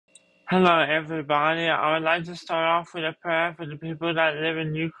Hello, everybody. I would like to start off with a prayer for the people that live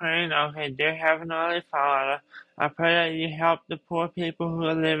in Ukraine. Okay, dear Heavenly Father, I pray that you help the poor people who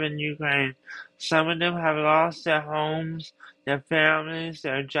live in Ukraine. Some of them have lost their homes, their families,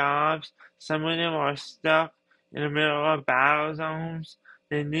 their jobs. Some of them are stuck in the middle of battle zones.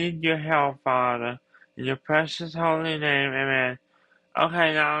 They need your help, Father. In your precious holy name, amen.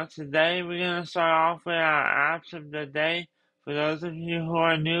 Okay, now today we're going to start off with our apps of the day. For those of you who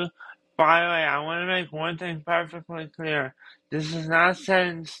are new, by the way, I want to make one thing perfectly clear. This is not set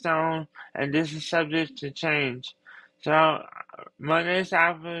in stone, and this is subject to change. So, Monday's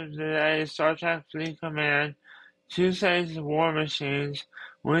app of the day is Star Trek Fleet Command. Tuesdays is War Machines.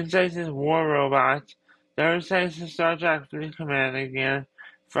 Wednesdays is War Robots. Thursdays is Star Trek Fleet Command again.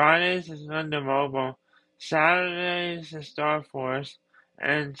 Fridays is Under Mobile. Saturdays is Star Force.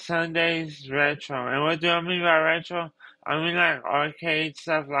 And Sundays is Retro. And what do I mean by retro? I mean like arcade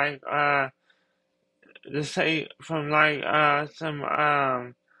stuff like the say from like some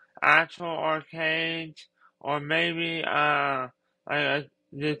actual arcades or maybe like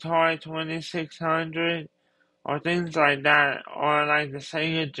the Atari 2600 or things like that, or like the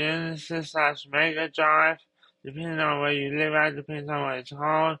Sega Genesis / Mega Drive, depending on where you live at, depends on what it's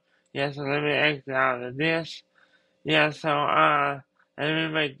called. Yeah, so let me exit out of this. Yeah, so let me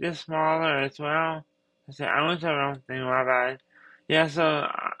make this smaller as well. I went to the wrong thing, my bad. Yeah, so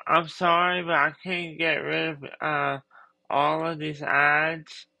I'm sorry, but I can't get rid of all of these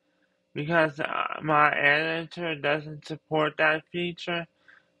ads because my editor doesn't support that feature.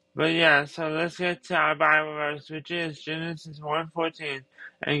 But yeah, so let's get to our Bible verse, which is Genesis 1:14.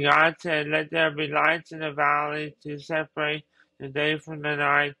 And God said, "Let there be lights in the valley to separate the day from the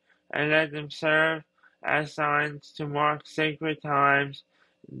night, and let them serve as signs to mark sacred times,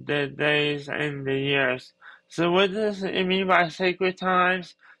 the days and the years." So what does it mean by sacred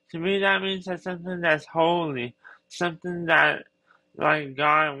times? To me, that means that something that's holy, something that like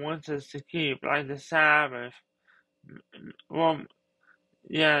God wants us to keep, like the Sabbath. Well,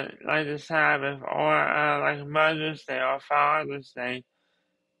 yeah, like the Sabbath or like Mother's Day or Father's Day.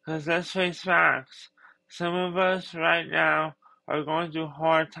 Because let's face facts. Some of us right now are going through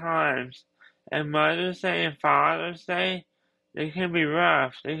hard times. And Mother's Day and Father's Day, they can be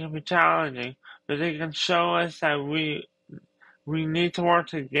rough, they can be challenging, but they can show us that we need to work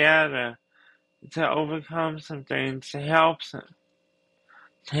together to overcome some things, to help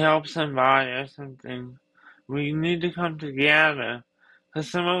somebody or something. We need to come together. Because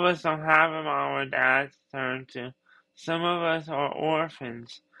some of us don't have a mom or dad to turn to. Some of us are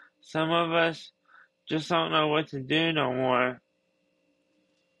orphans. Some of us just don't know what to do no more.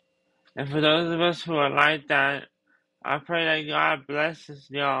 And for those of us who are like that, I pray that God blesses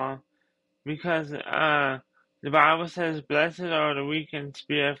y'all. Because the Bible says, "Blessed are the weak in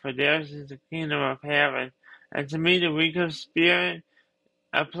spirit, for theirs is the kingdom of heaven." And to me, the weak of spirit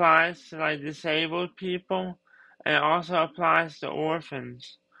applies to like disabled people and also applies to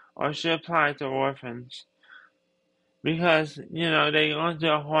orphans or should apply to orphans because they're going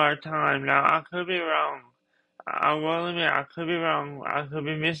through a hard time. Now I could be wrong. I will admit I could be wrong. I could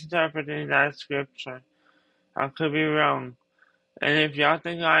be misinterpreting that scripture. I could be wrong. And if y'all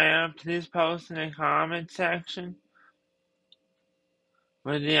think I am, please post in the comment section.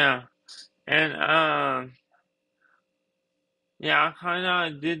 But yeah. And yeah, I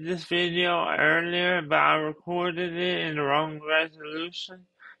kind of did this video earlier, but I recorded it in the wrong resolution,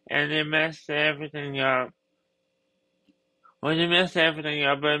 and it messed everything up. Well, it messed everything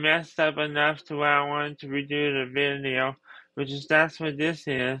up, but it messed up enough to where I wanted to redo the video, that's what this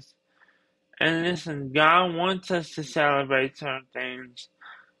is. And listen, God wants us to celebrate certain things.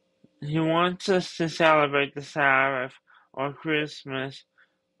 He wants us to celebrate the Sabbath, or Christmas,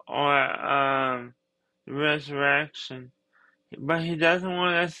 or the resurrection. But he doesn't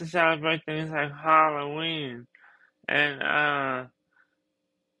want us to celebrate things like Halloween and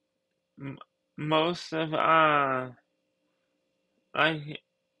most of like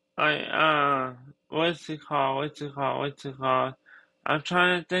what's it called? What's it called? I'm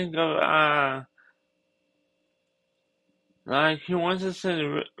trying to think of like he wants us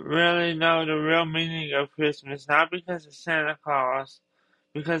to really know the real meaning of Christmas, not because of Santa Claus,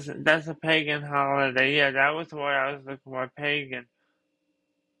 because that's a pagan holiday. Yeah, that was the word I was looking for, pagan.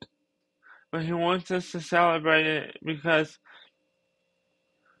 But he wants us to celebrate it because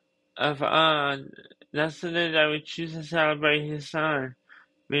of that's the day that we choose to celebrate his son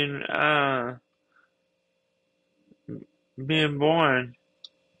being being born.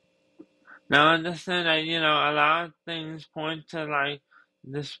 Now I understand that a lot of things point to like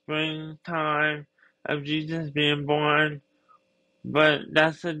the springtime of Jesus being born, But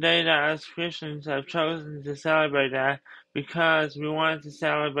that's the day that us Christians have chosen to celebrate that because we wanted to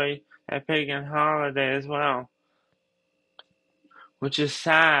celebrate a pagan holiday as well, which is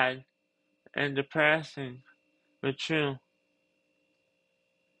sad and depressing, but true.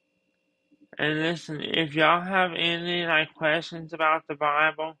 And listen, if y'all have any questions about the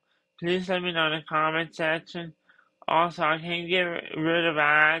Bible, please let me know in the comment section. Also, I can't get rid of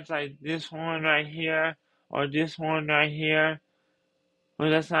ads like this one right here or this one right here. Well,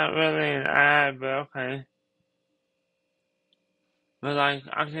 that's not really an ad, but okay. But I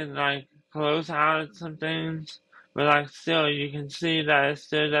can close out some things, but still you can see that it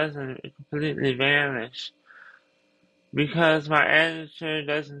still doesn't completely vanish because my editor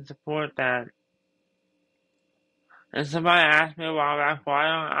doesn't support that. And somebody asked me a while back, why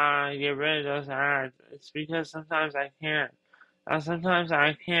don't I get rid of those ads? It's because sometimes I can't. Sometimes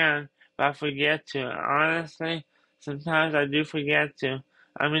I can, but I forget to. Honestly, sometimes I do forget to.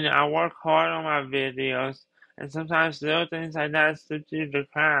 I mean, I work hard on my videos, and sometimes little things like that slip through the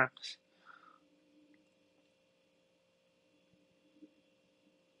cracks.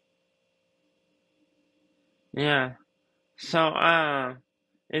 Yeah. So,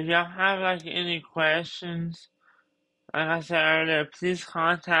 if y'all have any questions, like I said earlier, please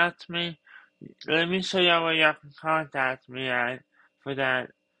contact me. Let me show y'all where y'all can contact me at for that.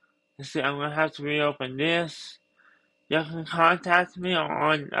 Let's see, I'm gonna have to reopen this. Y'all can contact me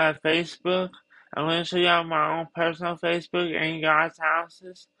on Facebook. I'm gonna show y'all my own personal Facebook and God's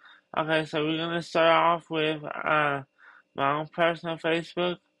houses. Okay, so we're gonna start off with my own personal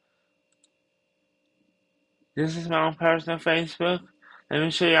Facebook. This is my own personal Facebook. Let me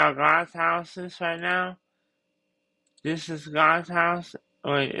show y'all God's houses right now. This is God's house.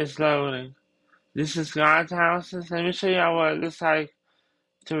 Wait, it's loading. This is God's houses. Let me show y'all what it looks like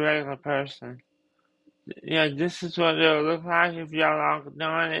to a regular person. Yeah, this is what it'll look like if y'all log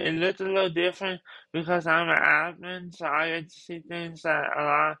on. It looks a little different because I'm an admin, so I get to see things that a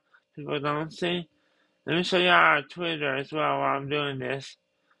lot of people don't see. Let me show y'all our Twitter as well while I'm doing this.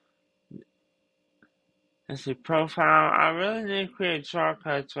 Let's see, profile. I really need to create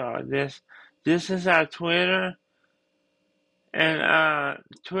shortcuts for all this. This is our Twitter. And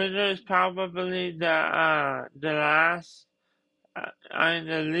Twitter is probably the last,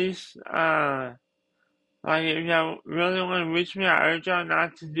 the least if you really want to reach me, I urge y'all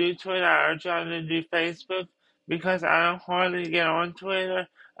not to do Twitter. I urge y'all to do Facebook because I don't hardly get on Twitter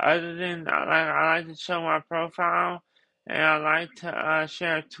other than I like to show my profile and I like to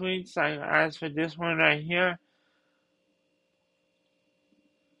share tweets as for this one right here.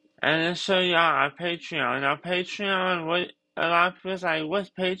 And let's show y'all our Patreon. Now, Patreon, what a lot of people's like,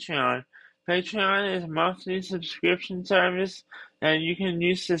 what's Patreon? Patreon is a monthly subscription service that you can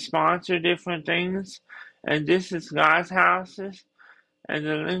use to sponsor different things. And this is God's Houses. And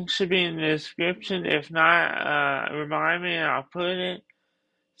the link should be in the description. If not, remind me and I'll put it.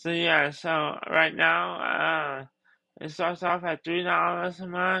 So, yeah, so right now, it starts off at $3 a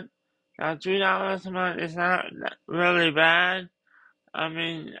month. Now, $3 a month is not really bad. I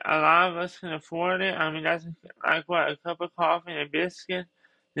mean, a lot of us can afford it. I mean, that's a cup of coffee and a biscuit.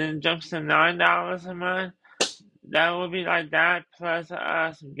 Then it jumps to $9 a month. That would be like that plus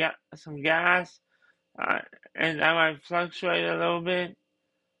some gas, uh, and that might fluctuate a little bit.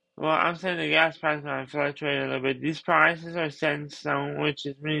 Well, I'm saying the gas price might fluctuate a little bit. These prices are set in stone, which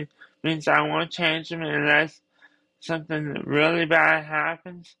means I won't change them unless something really bad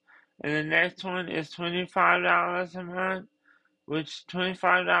happens. And the next one is $25 a month. Which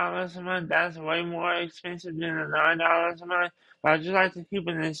 $25 a month, that's way more expensive than the $9 a month. But I just like to keep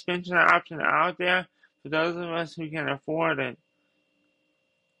an expansion option out there for those of us who can afford it.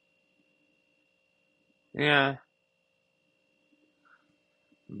 Yeah.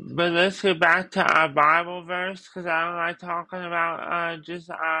 But let's get back to our Bible verse because I don't like talking about just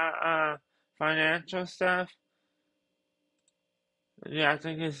our financial stuff. Yeah, I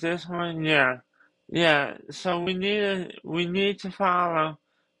think it's this one. Yeah. Yeah. So we need to follow.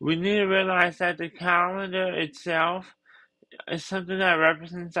 We need to realize that the calendar itself is something that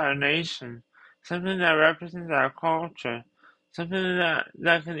represents our nation, something that represents our culture, something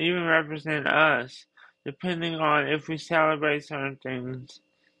that can even represent us, depending on if we celebrate certain things.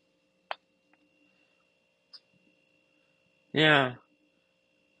 Yeah.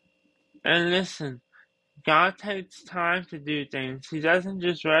 And listen, God takes time to do things. He doesn't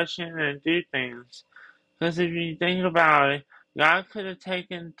just rush in and do things. Because if you think about it, God could have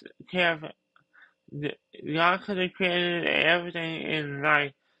taken care of God could have created everything in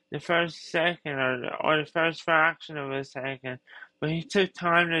the first second or the first fraction of a second, but he took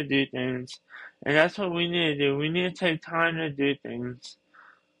time to do things. And that's what we need to do. We need to take time to do things.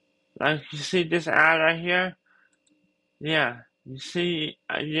 Like you see this ad right here? Yeah. You see,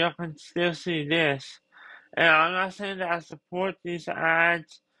 you can still see this. And I'm not saying that I support these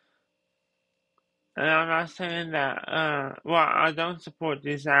ads. And I'm not saying that, well, I don't support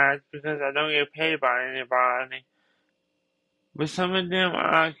these ads because I don't get paid by anybody. But some of them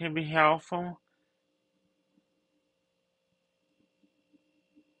can be helpful.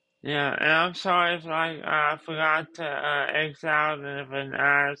 Yeah, and I'm sorry if like I forgot to X out of an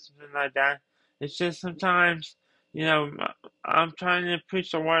ad or something like that. It's just sometimes, you know, I'm trying to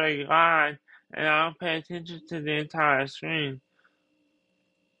preach the word of God and I don't pay attention to the entire screen.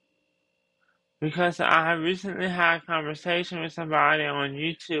 Because I recently had a conversation with somebody on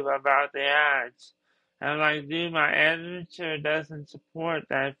YouTube about the ads. And I'm like, dude, my editor doesn't support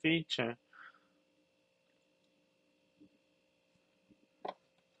that feature.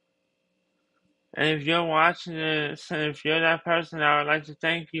 And if you're watching this, and if you're that person, I would like to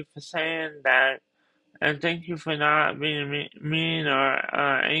thank you for saying that. And thank you for not being mean or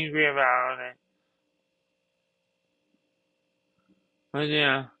angry about it. But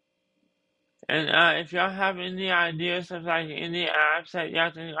yeah. And if y'all have any ideas of like any apps that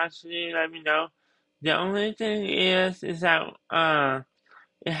y'all think I should do, let me know. The only thing is that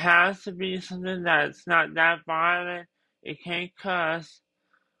it has to be something that's not that violent. It can't cuss.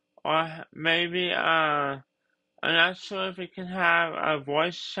 Or maybe I'm not sure if it can have a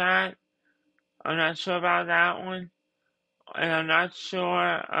voice chat. I'm not sure about that one. And I'm not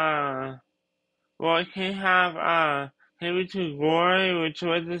sure well, it can have can be too gory, which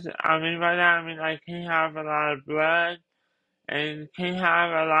what does I mean by that? I mean like can have a lot of blood and can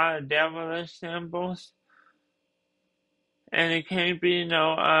have a lot of devilish symbols. And it can't be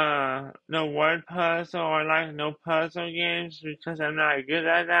no word puzzle or like no puzzle games because I'm not good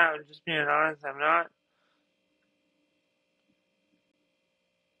at that. I'm just being honest, I'm not.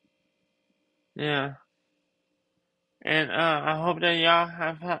 Yeah. And I hope that y'all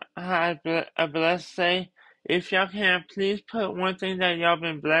have had a blessed day. If y'all can, please put one thing that y'all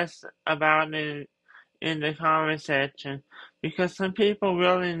been blessed about in the comment section because some people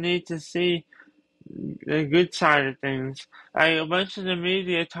really need to see the good side of things. Like a bunch of the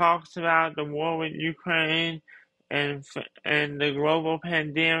media talks about the war with Ukraine and the global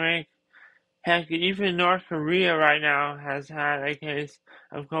pandemic. Heck, even North Korea right now has had a case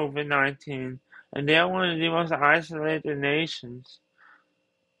of COVID-19, and they're one of the most isolated nations,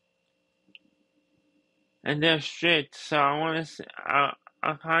 and they're strict. So I want to,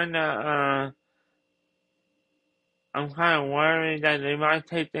 I kind of, I'm kind of worried that they might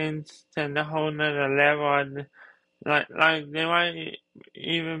take things to the whole nother level. Like they might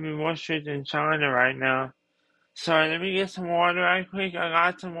even be more strict than China right now. Sorry, let me get some water right quick. I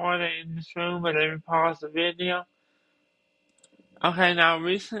got some water in this room, but let me pause the video. Okay, now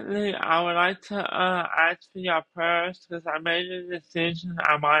recently I would like to ask for your prayers because I made a decision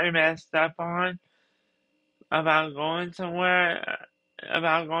I might have messed up on about going somewhere,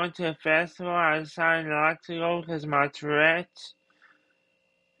 about going to a festival. I decided not to go because my Tourette's.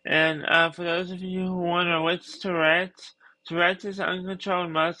 And for those of you who wonder what's Tourette's, Tourette's is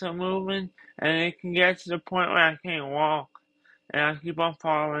uncontrolled muscle movement, and it can get to the point where I can't walk, and I keep on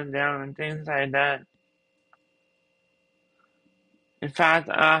falling down and things like that. In fact,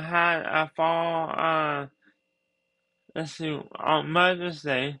 I had a fall, let's see, on Mother's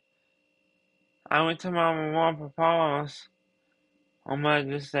Day. I went to my mom and papa's on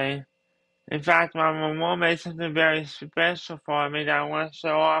Mother's Day. In fact, my mom made something very special for me that I want to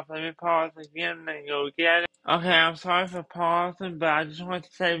show off. Let me pause again and go get it. Okay, I'm sorry for pausing, but I just want to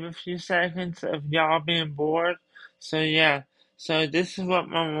save a few seconds of y'all being bored. So yeah, so this is what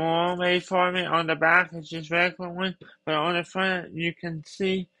my mom made for me. On the back it's just regular one, but on the front you can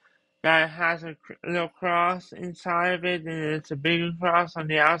see that it has a little cross inside of it, and it's a bigger cross on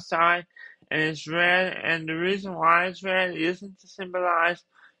the outside, and it's red. And the reason why it's red isn't to symbolize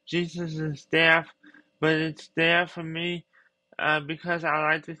Jesus' death, but it's there for me because I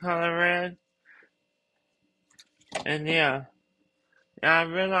like the color red. And yeah, I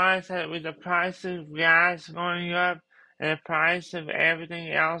realize that with the price of gas going up and the price of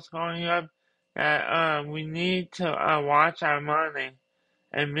everything else going up, that we need to watch our money.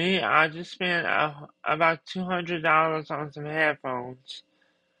 And me, I just spent about $200 on some headphones.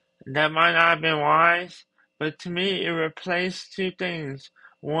 That might not have been wise, but to me, it replaced two things.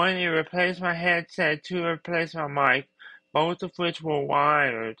 One, it replaced my headset. Two, it replaced my mic, both of which were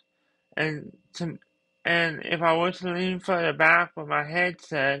wired. And to, and if I were to lean further back with my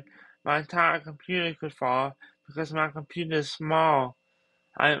headset, my entire computer could fall because my computer is small.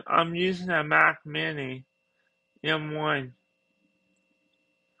 I'm using a Mac Mini M1,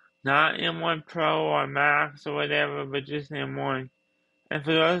 not M1 Pro or Max or whatever, but just M1. And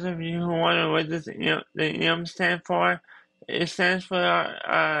for those of you who wonder what does the M stand for, it stands for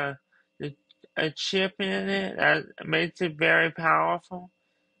the, a chip in it that makes it very powerful.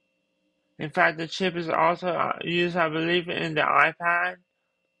 In fact, the chip is also used, I believe, in the iPad.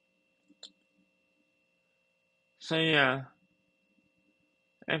 So yeah,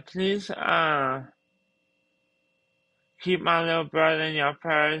 and please keep my little brother in your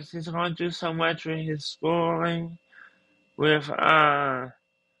prayers. He's going through so much with his schooling. With right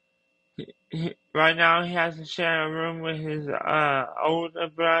now he has to share a room with his older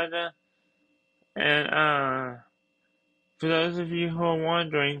brother, and for those of you who are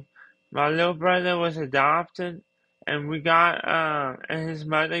wondering, my little brother was adopted, and we got and his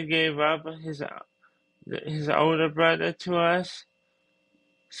mother gave up his older brother to us.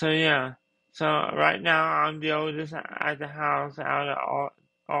 So yeah, so right now I'm the oldest at the house out of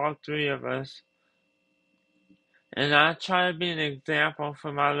all three of us, and I try to be an example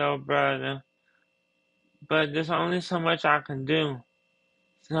for my little brother. But there's only so much I can do,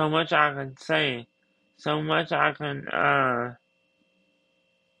 so much I can say, so much I can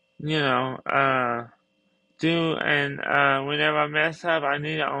you know do, and whenever I mess up, I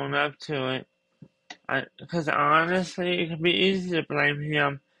need to own up to it. Because honestly, it can be easy to blame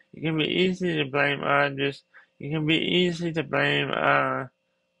him. It can be easy to blame others. It can be easy to blame, other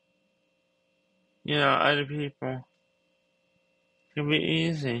people. It can be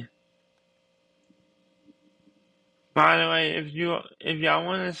easy. By the way, if y'all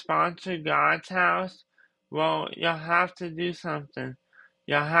want to sponsor God's house, well, y'all have to do something.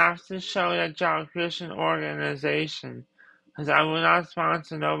 Y'all have to show that y'all a Christian organization. Because I will not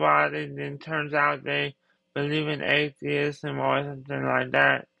sponsor nobody, then turns out they believe in atheism or something like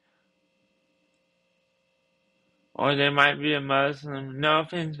that. Or they might be a Muslim. No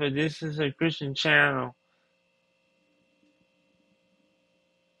offense, but this is a Christian channel.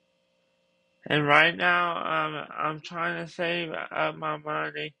 And right now, I'm trying to save up my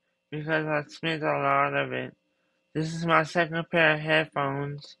money because I spent a lot of it. This is my second pair of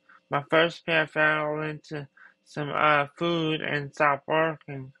headphones. My first pair fell into some food and stopped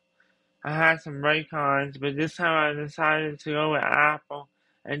working. I had some Raycons, but this time I decided to go with Apple.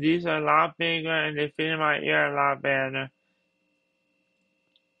 And these are a lot bigger and they fit in my ear a lot better.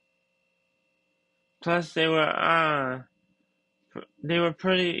 Plus they were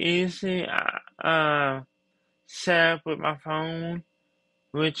pretty easy set up with my phone.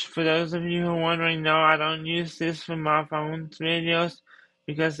 Which, for those of you who are wondering, no, I don't use this for my phone's videos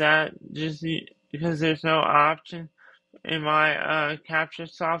because because there's no option in my capture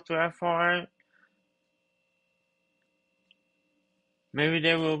software for it. Maybe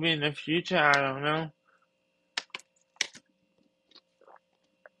there will be in the future, I don't know.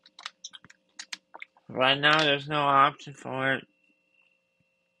 Right now, there's no option for it.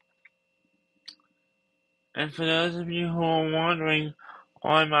 And for those of you who are wondering,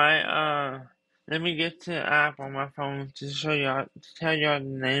 on my let me get to the app on my phone to tell y'all the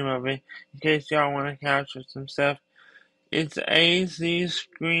name of it, in case y'all want to capture some stuff. It's AZ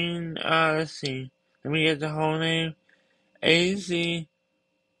Screen, let's see. Let me get the whole name. AZ,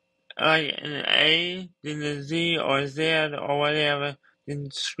 like an A, then the Z or Z or whatever, then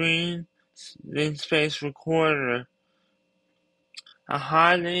screen, then space recorder. I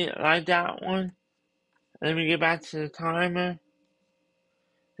hardly like that one. Let me get back to the timer.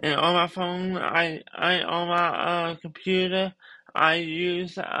 And on my phone, on my computer, I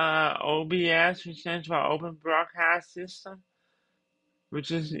use OBS, which stands for Open Broadcast System, which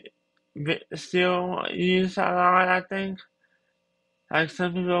is still used a lot, I think. Like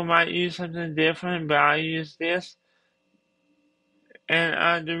some people might use something different, but I use this.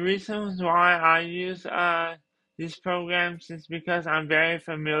 And the reasons why I use these programs is because I'm very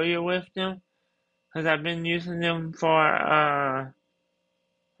familiar with them. Because I've been using them for a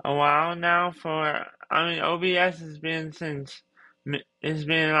while now. OBS has been it's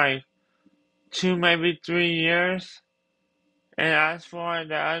been like 2, maybe 3 years. And as for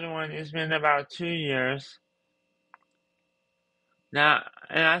the other one, it's been about 2 years. Now,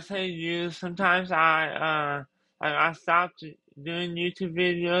 and I say use, sometimes I stopped doing YouTube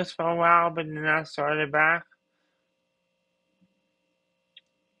videos for a while, but then I started back.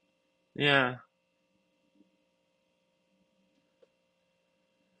 Yeah.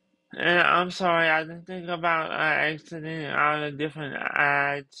 And I'm sorry, I didn't think about exiting out of different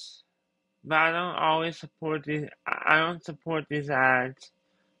ads, but I don't always support these. I don't support these ads.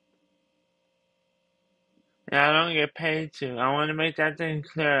 and I don't get paid to. I want to make that thing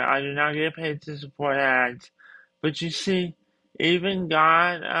clear. I do not get paid to support ads. But you see, even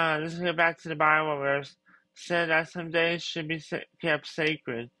God, let's get back to the Bible verse, said that some days should be kept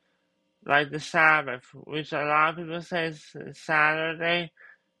sacred, like the Sabbath, which a lot of people say is Saturday,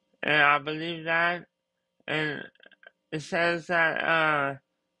 and I believe that. And it says that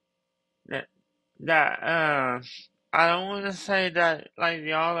that I don't want to say that like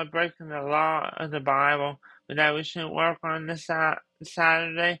y'all are breaking the law of the Bible, but that we shouldn't work on the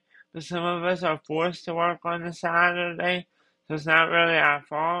Saturday. But some of us are forced to work on the Saturday, so it's not really our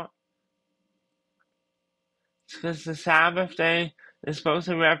fault. It's because the Sabbath day is supposed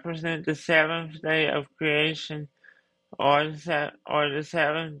to represent the seventh day of creation, or the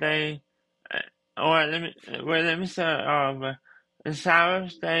seventh day. Or let me start over. The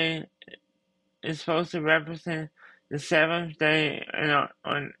Sabbath day is supposed to represent the seventh day, and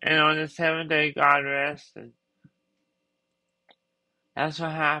on the seventh day God rested. That's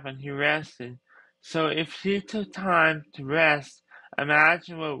what happened. He rested. So if he took time to rest,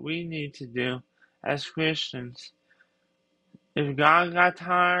 imagine what we need to do as Christians. If God got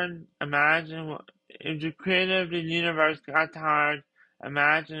tired, imagine if the creator of the universe got tired,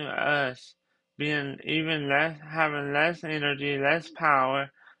 imagine us being even less, having less energy, less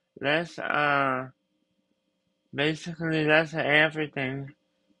power, less, basically less of everything.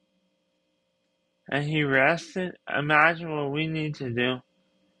 And he rested. Imagine what we need to do.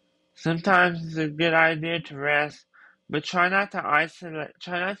 Sometimes it's a good idea to rest, but try not to isolate.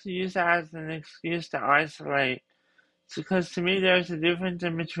 Try not to use that as an excuse to isolate. Because to me, there's a difference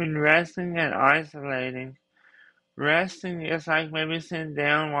in between resting and isolating. Resting is like maybe sitting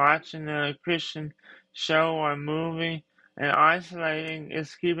down watching a Christian show or movie, and isolating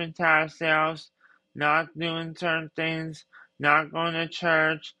is keeping to ourselves, not doing certain things, not going to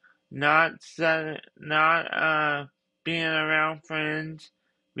church, not being around friends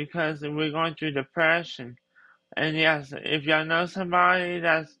because we're going through depression. And yes, if y'all know somebody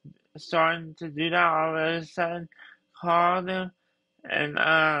that's starting to do that all of a sudden, call them and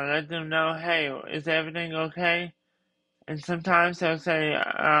let them know, hey, is everything okay? And sometimes they'll say,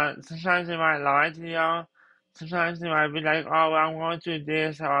 sometimes they might lie to y'all. Sometimes they might be like, oh, well, I'm going through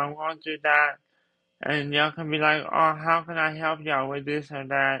this or I'm going through that. And y'all can be like, oh, how can I help y'all with this or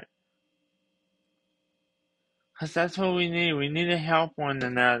that? Because that's what we need. We need to help one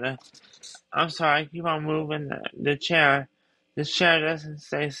another. I'm sorry, I keep on moving the chair. The chair doesn't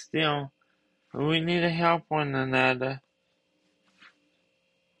stay still. But we need to help one another.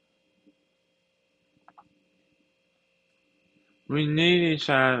 We need each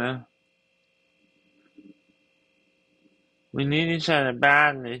other. We need each other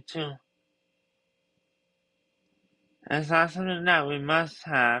badly, too. And it's not something that we must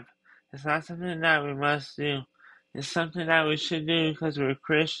have. It's not something that we must do. It's something that we should do because we're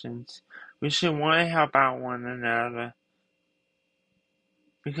Christians. We should want to help out one another.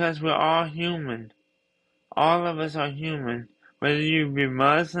 Because we're all human. All of us are human. Whether you be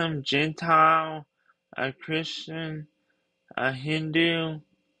Muslim, Gentile, a Christian, a Hindu,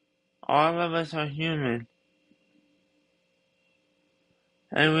 all of us are human.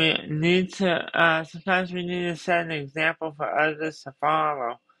 And we need to, sometimes we need to set an example for others to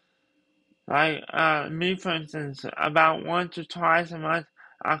follow. Like, me, for instance, about once or twice a month,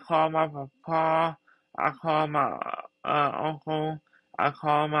 I call my papa, I call my, uncle, I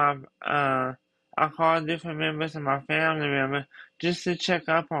call my, I call different members of my family member just to check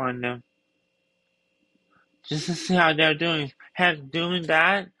up on them. Just to see how they're doing. Heck, doing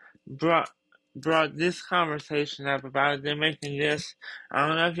that brought this conversation up about them making this. I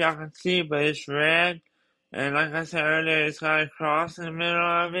don't know if y'all can see, but it's red. And like I said earlier, it's got a cross in the middle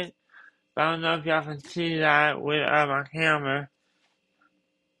of it. But I don't know if y'all can see that with my camera.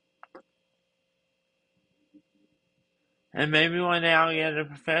 And maybe one day I'll get a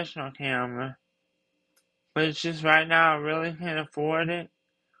professional camera. But it's just right now I really can't afford it.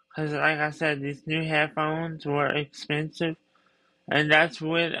 Because like I said, these new headphones were expensive. And that's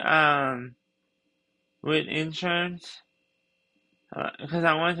with insurance. Because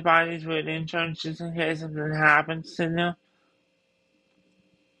I want to buy these with insurance just in case something happens to them.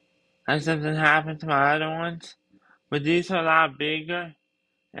 Like something happened to my other ones. But these are a lot bigger.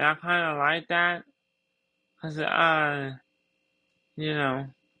 And I kind of like that. Because, you know.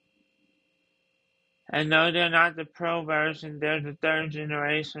 And no, they're not the pro version. They're the third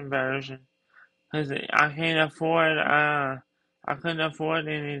generation version. Because I can't afford, I couldn't afford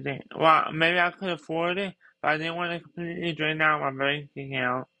anything. Well, maybe I could afford it. But I didn't want to completely drain out my bank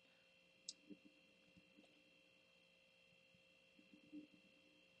account.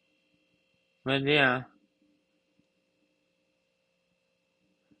 But yeah.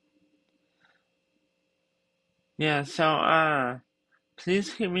 Yeah, so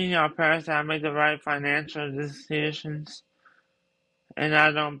please keep me in your prayers that I make the right financial decisions and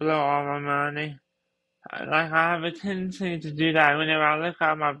I don't blow all my money. Like, I have a tendency to do that. Whenever I look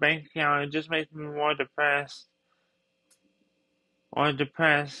at my bank account, it just makes me more depressed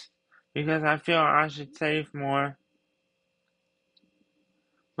because I feel I should save more.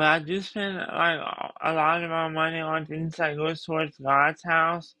 But I do spend like a lot of my money on things that goes towards God's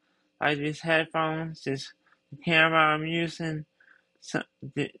house, like these headphones, this camera I'm using, so,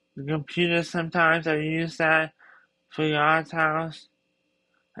 the computer. Sometimes I use that for God's house.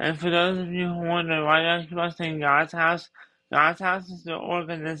 And for those of you who wonder why do I keep on saying God's house is the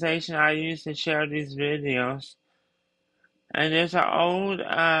organization I use to share these videos. And there's an old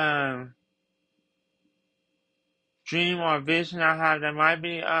dream or vision I have that might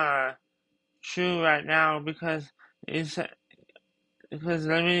be true right now it's because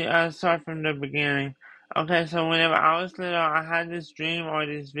let me start from the beginning. Okay, so whenever I was little, I had this dream or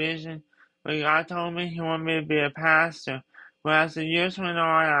this vision where God told me He wanted me to be a pastor. But as the years went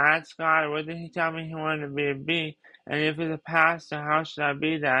on, I asked God, what did He tell me He wanted me to be? And if it's a pastor, how should I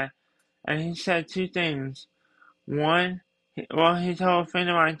be that? And He said two things. One, He told a friend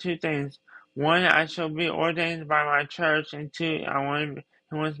of mine two things. One, I shall be ordained by my church, and two, He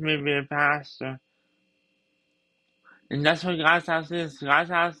wants me to be a pastor. And that's what God's house is.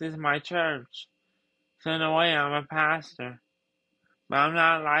 God's house is my church. So in a way, I'm a pastor, but I'm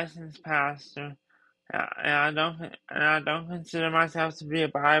not a licensed pastor, and I don't consider myself to be a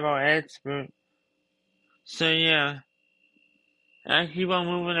Bible expert. So yeah, and I keep on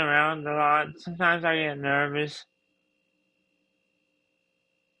moving around a lot. Sometimes I get nervous,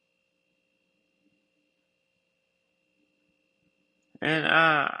 and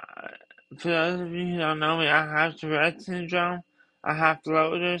for those of you who don't know me, I have Tourette syndrome, I have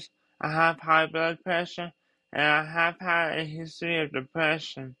floaters, I have high blood pressure, and I have had a history of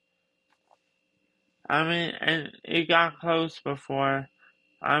depression. I mean, and it got close before.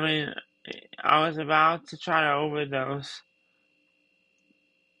 I mean, I was about to try to overdose.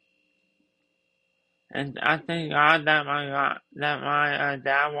 And I thank God that my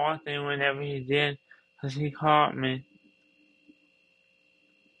dad walked in whenever he did, cause he caught me.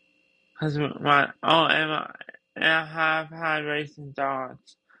 Cause and I have had racing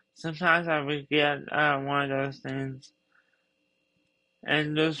thoughts. Sometimes I would get one of those things,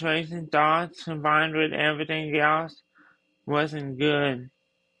 and those racing thoughts combined with everything else wasn't good.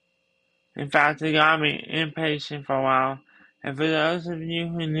 In fact, it got me impatient for a while. And for those of you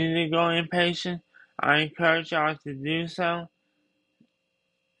who need to go impatient, I encourage y'all to do so.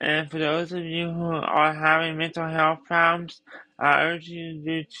 And for those of you who are having mental health problems, I urge you to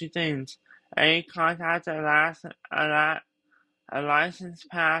do two things. A, contact a licensed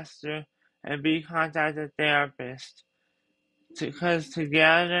pastor, and B, contact a therapist. Because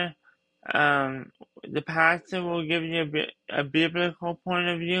together, the pastor will give you a biblical point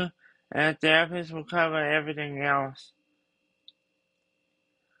of view, and a therapist will cover everything else.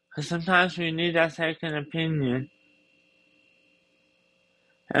 Because sometimes we need that second opinion.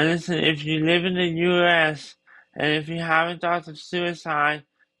 And listen, if you live in the U.S., and if you haven't thought of suicide,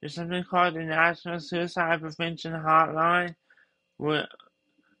 there's something called the National Suicide Prevention Hotline.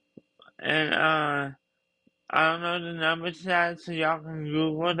 And I don't know the number to that, so y'all can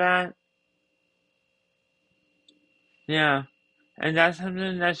Google that. Yeah. And that's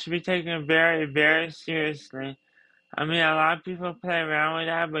something that should be taken very, very seriously. I mean, a lot of people play around with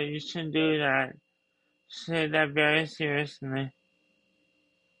that, but you shouldn't do that. You should take that very seriously.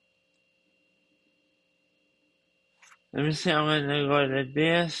 Let me see, I'm gonna go to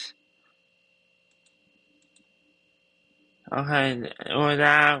this. Okay, with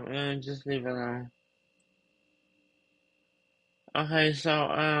that, we're gonna just leave it alone. Okay, so,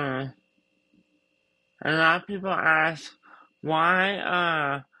 a lot of people ask,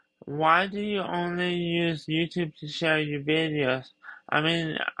 why, why do you only use YouTube to share your videos? I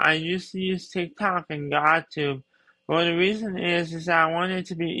mean, I used to use TikTok and GodTube. Well, the reason is that I want it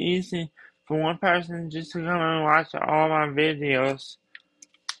to be easy for one person just to come and watch all my videos.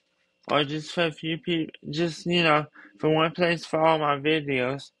 Or just for a few people, just, for one place for all my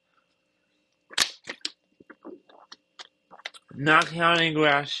videos. Not counting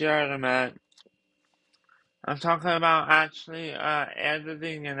where I share them at. I'm talking about actually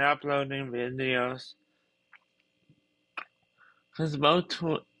editing and uploading videos. Because both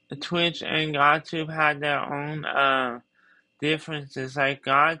Twitch and GodTube had their own differences. Like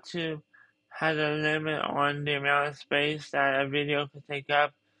GodTube had a limit on the amount of space that a video could take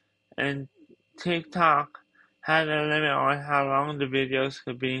up, and TikTok had a limit on how long the videos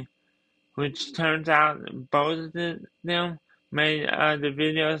could be. which turns out both of them made the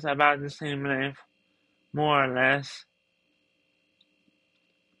videos about the same length, more or less.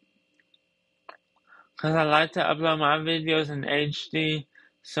 Because I like to upload my videos in HD,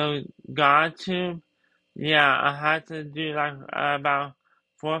 so GodTube, yeah, I had to do like about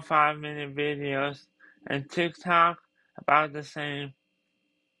 4 or 5 minute videos, and TikTok about the same.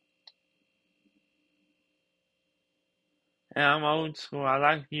 And I'm old school. I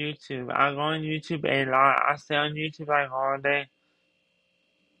like YouTube. I go on YouTube a lot. I stay on YouTube like all day.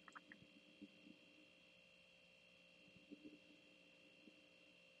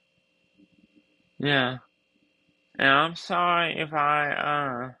 Yeah. And I'm sorry if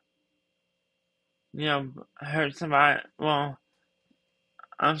I hurt somebody. Well,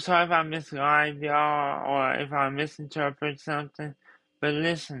 I'm sorry if I misguide y'all or if I misinterpret something. But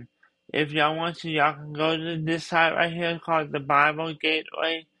listen, if y'all want to, y'all can go to this site right here called the Bible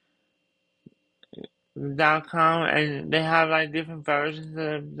Gateway.com, and they have like different versions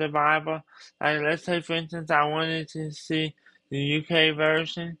of the Bible. Like, let's say for instance, I wanted to see the UK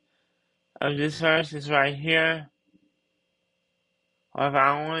version of this verse. It's right here. Or if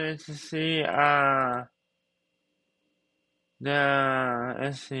I wanted to see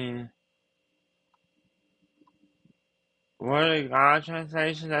let's see, Word of God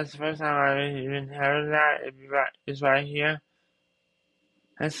translation. That's the first time I've even heard of that. It's right here.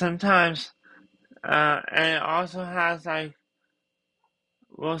 And sometimes, and it also has like,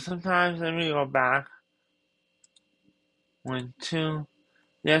 well, sometimes, let me go back. 1, 2.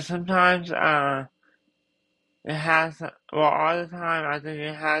 Yeah, sometimes, it has, well, all the time, I think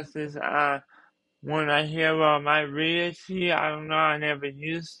it has this, one right here. Well, I might read it to you. I don't know. I never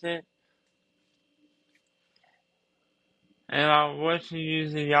used it. And if I were to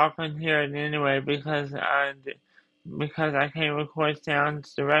use it, y'all can hear it anyway because I can't record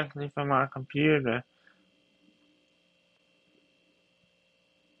sounds directly from my computer.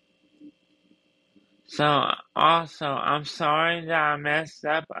 So also, I'm sorry that I messed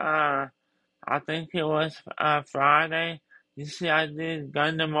up. I think it was Friday. You see, I did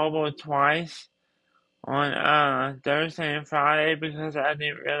Gundam Mobile twice on Thursday and Friday because I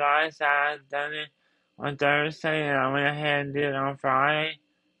didn't realize that I had done it on Thursday and I went ahead and did it on Friday.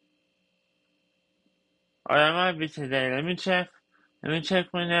 Or that might be today. Let me check. Let me check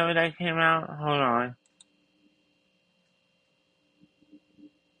whenever that came out. Hold on.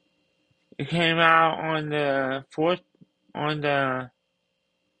 It came out on the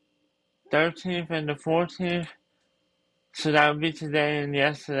 13th and the 14th. So that would be today and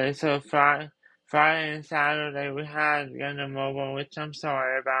yesterday. So Friday and Saturday we had Gundam Mobile, which I'm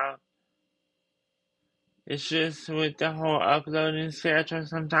sorry about. It's just with the whole uploading schedule.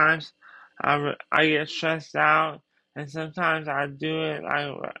 Sometimes I get stressed out, and sometimes I do it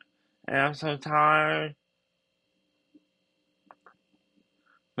and I'm so tired.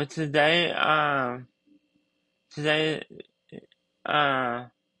 But today, uh,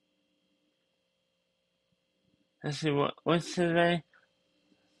 let's see what's today.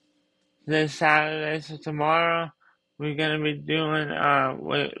 Today's Saturday, so tomorrow we're gonna be doing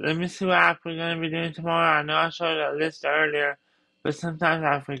wait, let me see what app we're gonna be doing tomorrow. I know I showed a list earlier, but sometimes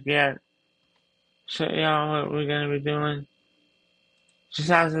I forget. Show y'all what we're gonna be doing. Just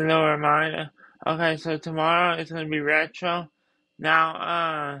as a little reminder. Okay, so tomorrow it's gonna be retro.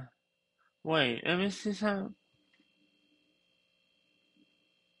 Now, wait, let me see something.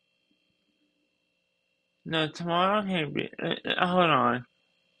 No, tomorrow can't be. Hold on.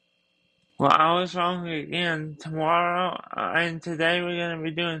 Well, I was wrong again. Tomorrow and today we're gonna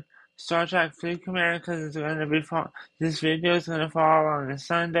be doing Star Trek Fleet Command because it's gonna be this video is gonna fall on a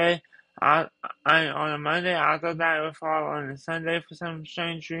Sunday. On a Monday. I thought that it would fall on a Sunday for some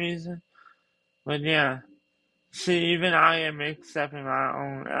strange reason. But yeah, see, even I get mixed up in my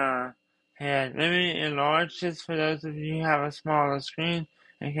own head. Let me enlarge this for those of you who have a smaller screen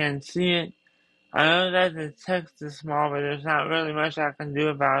and can see it. I know that the text is small, but there's not really much I can do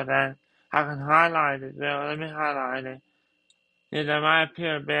about that. I can highlight it though. Let me highlight it. Yeah, that might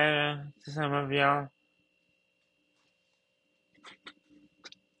appear better to some of y'all.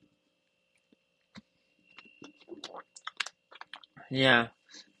 Yeah.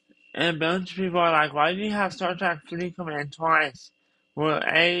 And a bunch of people are like, why do you have Star Trek Fleet Command twice? Well,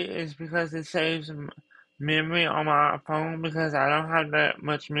 A is because it saves memory on my phone because I don't have that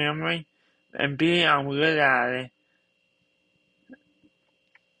much memory. And B, I'm good at it.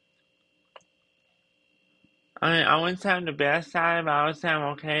 I mean, I wouldn't say I'm the best at it, but I would say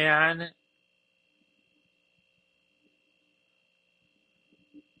I'm okay at it.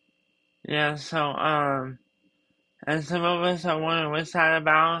 Yeah, so, and some of us are wondering what's that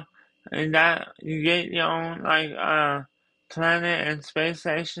about. and that you get your own like planet and space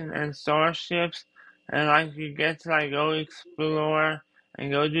station and starships, and like you get to like go explore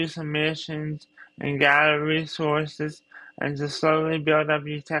and go do some missions and gather resources and to slowly build up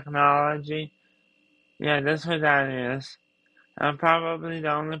your technology. Yeah, that's what that is. I'm probably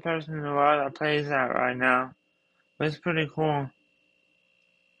the only person in the world that plays that right now, but it's pretty cool.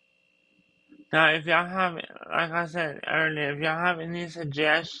 Now, if y'all have, like I said earlier, if y'all have any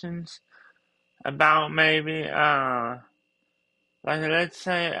suggestions about maybe like let's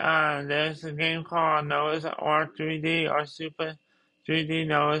say there's a game called Noah's Ark 3D or Super 3D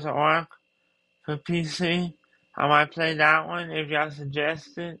Noah's Ark for PC. I might play that one if y'all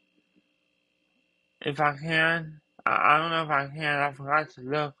suggest it. If I can. I don't know if I can. I forgot to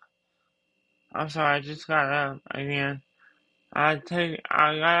look. I'm sorry, I just got up again. I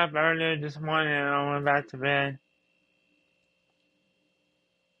got up earlier this morning and I went back to bed.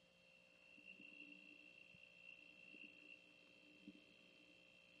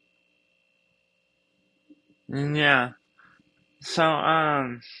 And yeah. So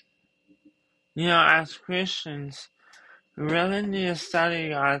as Christians, we really need to study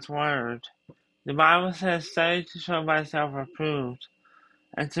God's Word. The Bible says, "Study to show thyself approved,"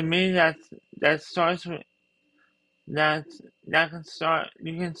 and to me, that starts with that. That can start.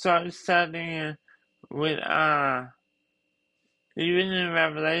 You can start studying with even in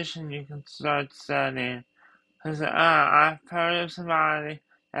Revelation. You can start studying because I've heard of somebody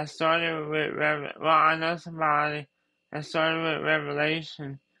that started with I know somebody that started with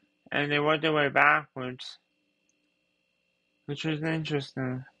Revelation, and they worked their way backwards, which was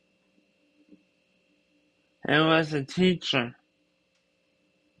interesting. It was a teacher.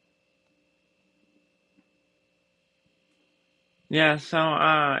 Yeah, so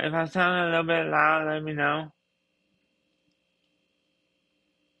if I sound a little bit loud, let me know.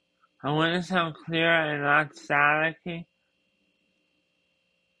 I want to sound clear and not staticky.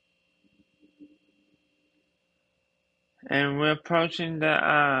 And we're approaching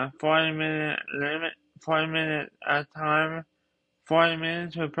the 40-minute limit, 40-minute timer. 40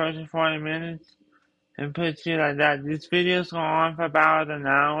 minutes, we're approaching 40 minutes. And puts you like that. These videos go on for about an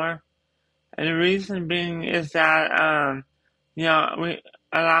hour. And the reason being is that, a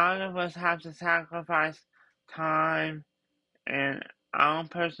lot of us have to sacrifice time and our own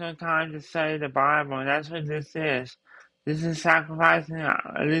personal time to study the Bible, and that's what this is. This is sacrificing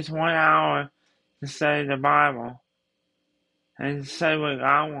at least 1 hour to study the Bible and to study what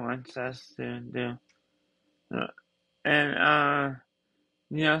God wants us to do. And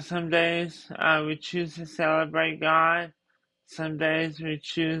some days we choose to celebrate God. Some days we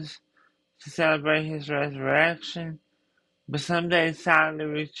choose to celebrate His resurrection. But some days, sadly,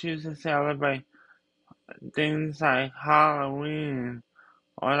 we choose to celebrate things like Halloween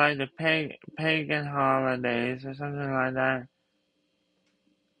or like the pagan holidays or something like that.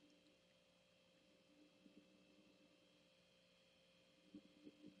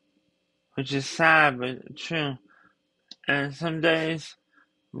 Which is sad but true. And some days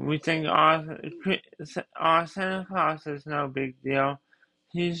we think our Santa Claus is no big deal.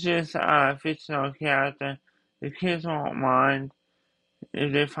 He's just a fictional character. The kids won't mind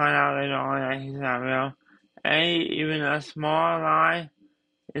if they find out later on that he's not real. Even a small lie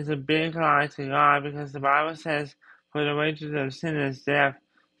is a big lie to God because the Bible says, "For the wages of sin is death."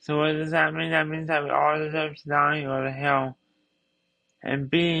 So what does that mean? That means that we all deserve to die and go to hell. And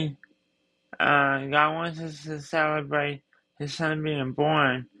B, God wants us to celebrate His Son being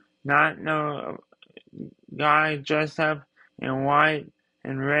born, not no guy dressed up in white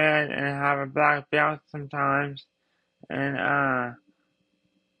and red and have a black belt sometimes, and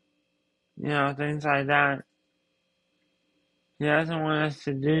things like that. He doesn't want us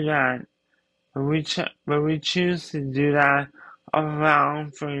to do that, but we choose to do that of our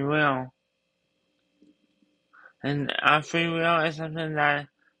own free will. And our free will is something that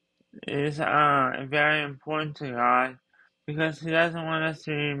is very important to God because He doesn't want us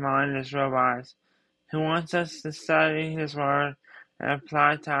to be mindless robots. He wants us to study His Word and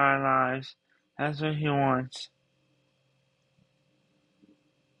apply it to our lives. That's what He wants.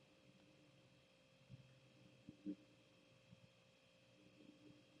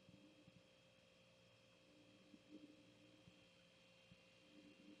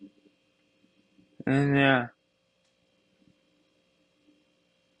 And yeah.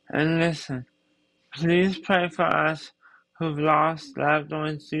 And listen, please pray for us who've lost loved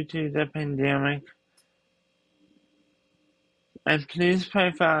ones due to the pandemic. And please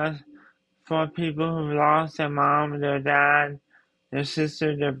pray for us for people who've lost their mom, their dad, their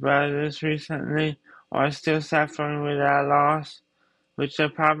sister, their brothers recently, or are still suffering with that loss. which they're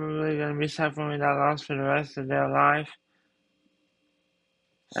probably going to be suffering with that loss for the rest of their life.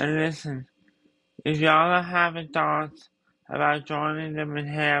 And listen, if y'all are having thoughts about joining them in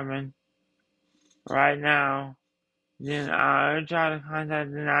heaven right now, then I urge y'all to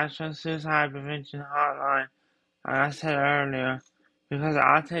contact the National Suicide Prevention Hotline, like I said earlier, because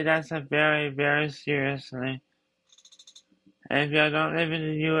I'll take that stuff very, very seriously. And if y'all don't live in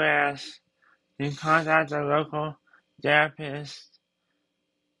the U.S., then contact a local therapist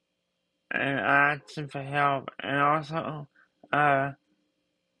and ask them for help. And also, sorry,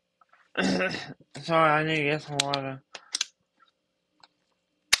 I need to get some water.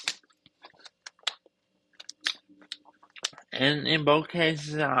 And in both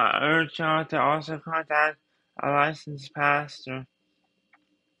cases, I urge y'all to also contact a licensed pastor.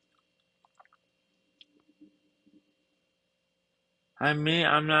 I'm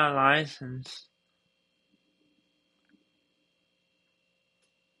not licensed,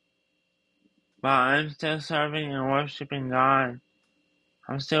 but I'm still serving and worshiping God.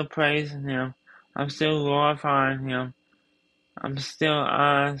 I'm still praising Him. I'm still glorifying Him. I'm still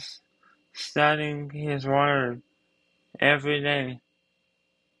studying His Word every day.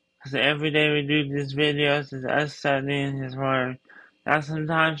 Because every day we do these videos is us studying His Word. Now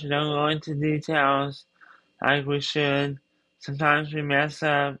sometimes we don't go into details like we should. Sometimes we mess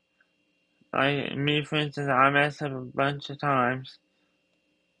up. Like me, for instance, I mess up a bunch of times.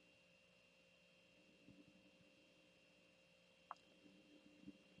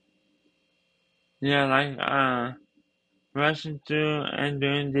 Yeah, like rushing through and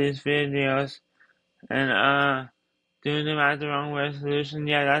doing these videos and doing them at the wrong resolution.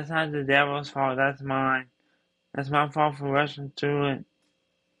 Yeah, that's not the devil's fault, that's mine. That's my fault for rushing through it.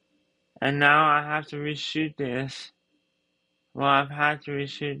 And now I have to reshoot this. Well, I've had to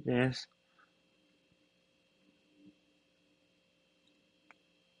reshoot this.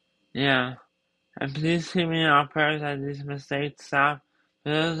 Yeah. And please keep me in our prayers that these mistakes stop.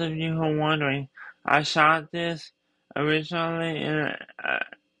 For those of you who are wondering, I shot this originally in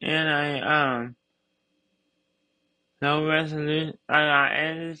a low resolution. I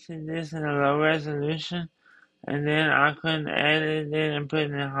edited this in a low resolution, and then I couldn't edit it and put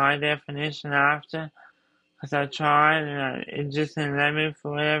it in high definition after, because I tried and it just didn't let me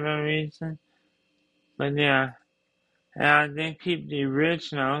for whatever reason. But yeah, and I didn't keep the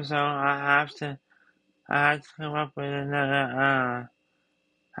original, so I had to come up with another.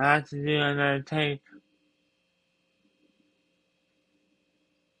 I had to do another take.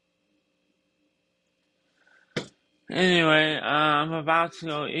 Anyway, I'm about to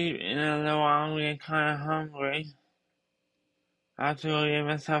go eat in a little while. I'm getting kind of hungry. I have to go get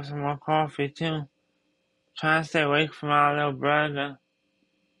myself some more coffee too. Trying to stay awake from my little brother,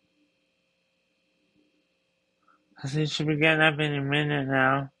 cause he should be getting up any minute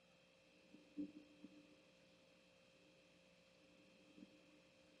now.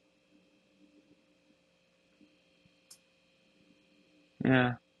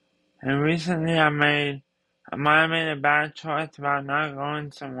 Yeah. And recently I might have made a bad choice about not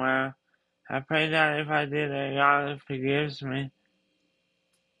going somewhere. I pray that if I did that God forgives me.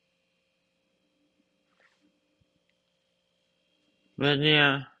 But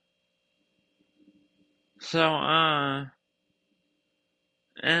yeah. So,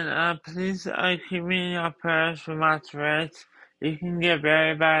 and please keep me in your prayers for my Tourette's. It can get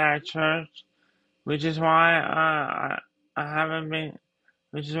very bad at church, which is why I haven't been,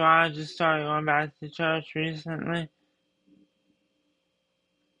 which is why I just started going back to church recently.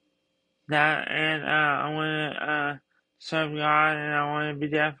 That and I want to serve God and I want to be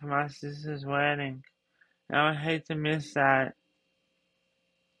there for my sister's wedding. And I would hate to miss that.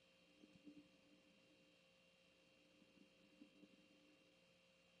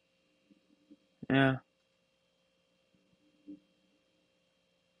 Yeah,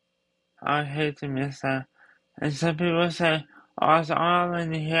 I would hate to miss that. And some people say, oh, it's all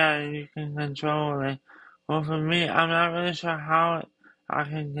in the head and you can control it. Well, for me, I'm not really sure how I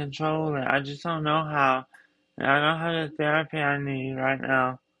can control it. I just don't know how. And I don't have the therapy I need right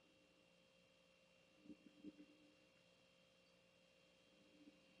now.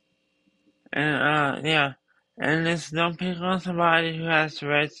 And, yeah. And listen, don't pick on somebody who has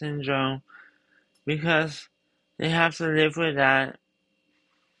Tourette syndrome because they have to live with that.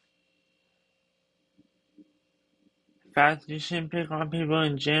 In fact, you shouldn't pick on people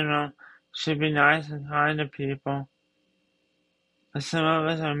in general. You should be nice and kind to people. But some of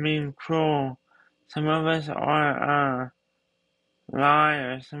us are mean, cruel. Some of us are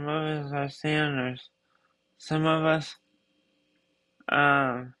liars. Some of us are sinners. Some of us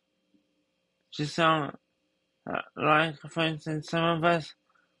just don't. Like, for instance, some of us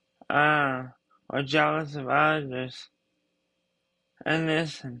are jealous of others. And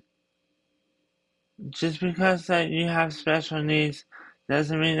listen, just because that you have special needs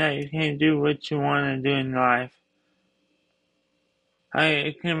doesn't mean that you can't do what you want to do in life.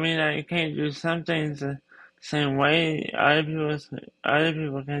 It can mean that you can't do some things the same way other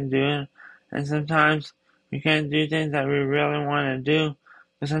people can do it, and sometimes we can't do things that we really want to do,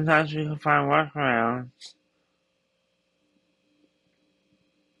 but sometimes we can find workarounds.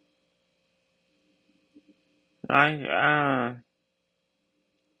 Like, a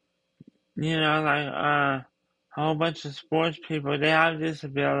whole bunch of sports people, they have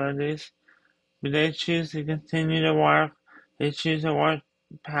disabilities, but they choose to continue to work. They choose to work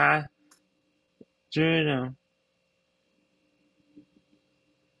past through them.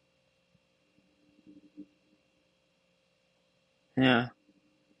 Yeah.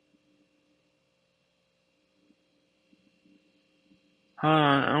 Hold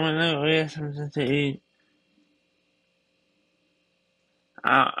on, I'm gonna go get something to eat.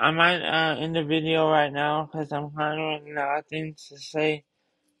 I might end the video right now because I'm kind of running out of things to say.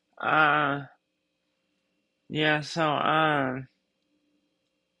 Uh, yeah, so,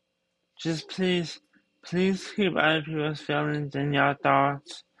 just please keep other people's feelings in your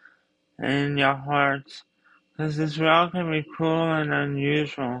thoughts and in your hearts. Because this world can be cruel and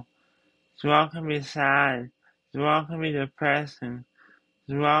unusual. This world can be sad. This world can be depressing.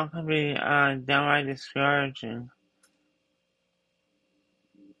 This world can be, downright discouraging.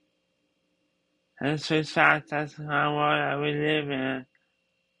 And it's just fact that's the kind of world that we live in.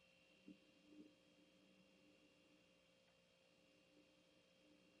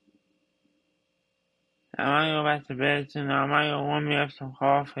 I might go back to bed soon. I might go warm me up some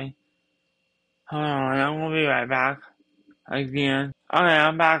coffee. Hold on, I'm gonna be right back again. Okay,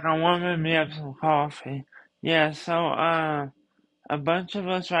 I'm back. I'm warming me up some coffee. Yeah, so, a bunch of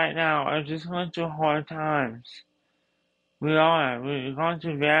us right now are just going through hard times. We are. We're going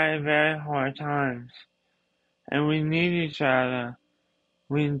through very, very hard times. And we need each other.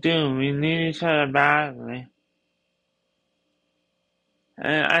 We do. We need each other badly.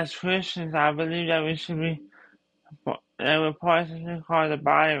 And as Christians, I believe that we should be, that we're part of something called the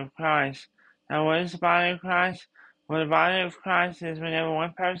body of Christ. Now, what is the body of Christ? Well, the body of Christ is whenever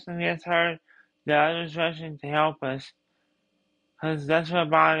one person gets hurt, the others rushing to help us. Because that's what a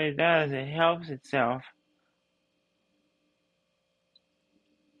body does. It helps itself.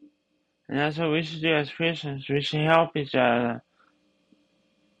 And that's what we should do as Christians. We should help each other.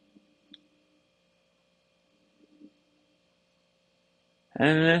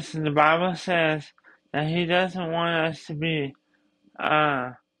 And listen, the Bible says that He doesn't want us to be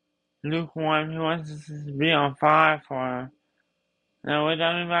lukewarm. He wants us to be on fire for Him. Now, what do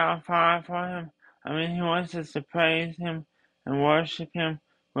I mean by on fire for Him? I mean, He wants us to praise Him and worship Him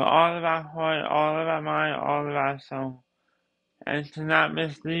with all of our heart, all of our mind, all of our soul. And to not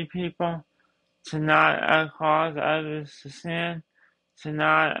mislead people, to not cause others to sin, to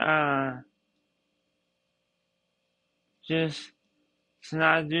not just to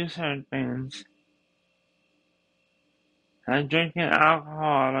not do certain things. Like drinking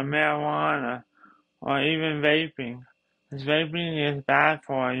alcohol or marijuana or even vaping. Because vaping is bad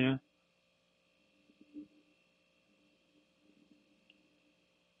for you.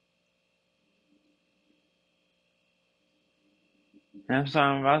 And so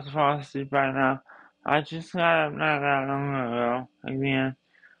I'm about to fall asleep right now. I just got up not that long ago. Again,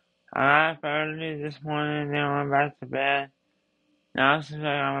 I got up early this morning, then went back to bed. Now it seems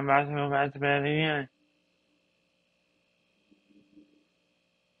like I'm about to go back to bed again.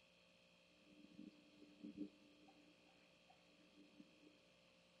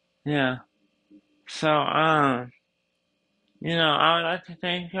 Yeah. So, I would like to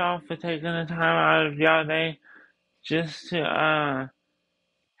thank y'all for taking the time out of y'all day just to,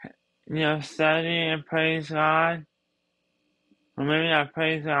 study and praise God. Or maybe not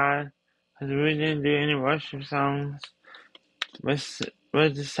praise God, because we didn't do any worship songs. But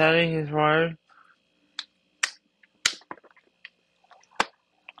to study His Word.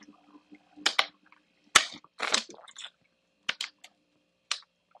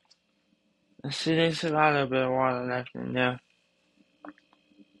 See, there's still a little bit of water left in there.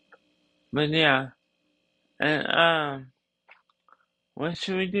 But yeah, and what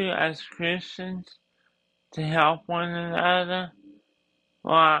should we do as Christians to help one another?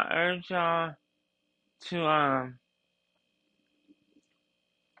 Well, I urge y'all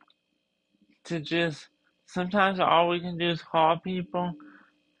to just, sometimes all we can do is call people.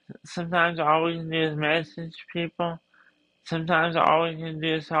 Sometimes all we can do is message people. Sometimes all we can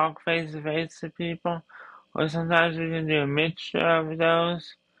do is talk face to face to people. or sometimes we can do a mixture of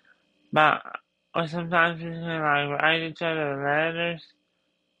those, but or sometimes we can like write each other letters.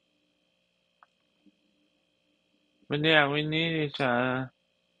 But yeah, we need each other.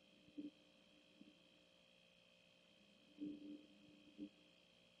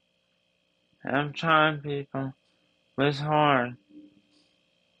 I'm trying, people, but it's hard.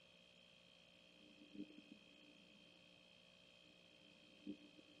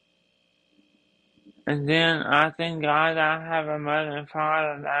 And then I thank God I have a mother and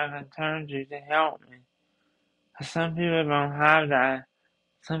father that I can turn to help me. 'Cause some people don't have that.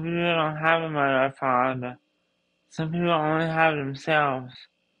 Some people don't have a mother or father. Some people only have themselves.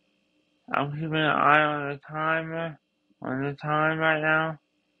 I'm keeping an eye on the time right now,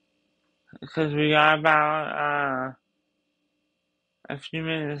 because we got about a few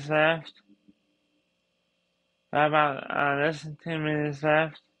minutes left. Got about less than 10 minutes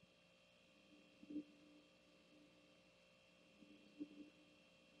left.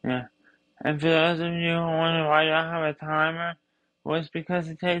 Yeah. And for those of you who wonder why I don't have a timer, well, it's because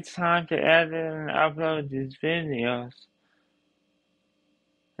it takes time to edit and upload these videos.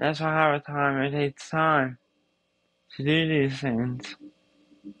 That's why I have a timer. It takes time to do these things.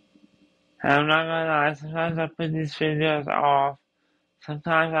 And I'm not gonna lie, sometimes I put these videos off.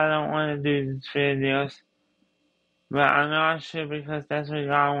 Sometimes I don't want to do these videos. But I know I should, because that's what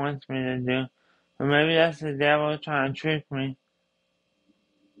God wants me to do. But maybe that's the devil trying to trick me.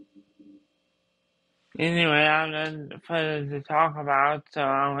 Anyway, I have nothing further to talk about, so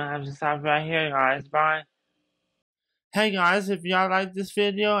I'm gonna have to stop right here, guys. Bye. Hey guys, if y'all like this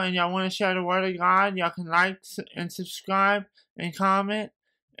video and y'all want to share the word of God, y'all can like and subscribe and comment.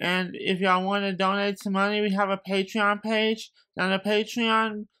 And if y'all want to donate some money, we have a Patreon page. Now the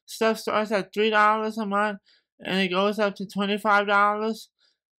Patreon stuff starts at $3 a month and it goes up to $25.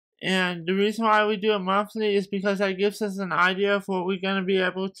 And the reason why we do it monthly is because that gives us an idea of what we're going to be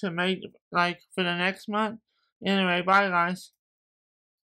able to make like for the next month. Anyway, bye guys.